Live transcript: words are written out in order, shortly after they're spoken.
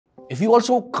if you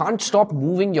also can't stop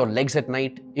moving your legs at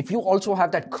night, if you also have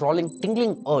that crawling,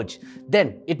 tingling urge,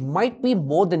 then it might be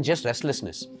more than just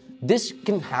restlessness. This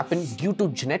can happen due to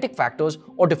genetic factors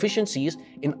or deficiencies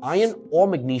in iron or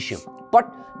magnesium.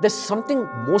 But there's something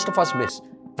most of us miss: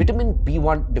 vitamin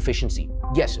B1 deficiency.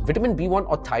 Yes, vitamin B1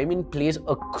 or thiamine plays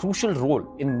a crucial role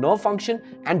in nerve function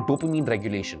and dopamine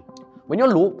regulation. When you're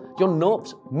low, your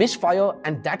nerves misfire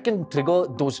and that can trigger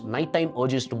those nighttime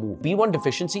urges to move. B1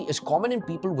 deficiency is common in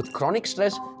people with chronic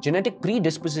stress, genetic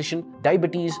predisposition,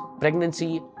 diabetes,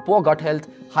 pregnancy, poor gut health,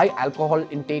 high alcohol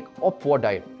intake, or poor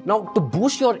diet. Now, to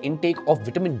boost your intake of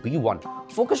vitamin B1,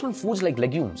 focus on foods like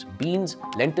legumes, beans,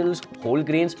 lentils, whole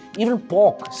grains, even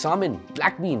pork, salmon,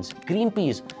 black beans, green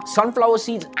peas, sunflower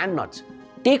seeds, and nuts.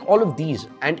 Take all of these,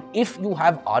 and if you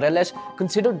have RLS,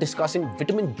 consider discussing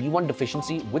vitamin B1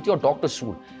 deficiency with your doctor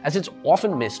soon, as it's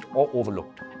often missed or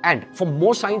overlooked. And for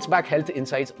more science-backed health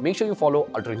insights, make sure you follow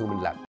Ultrahuman Lab.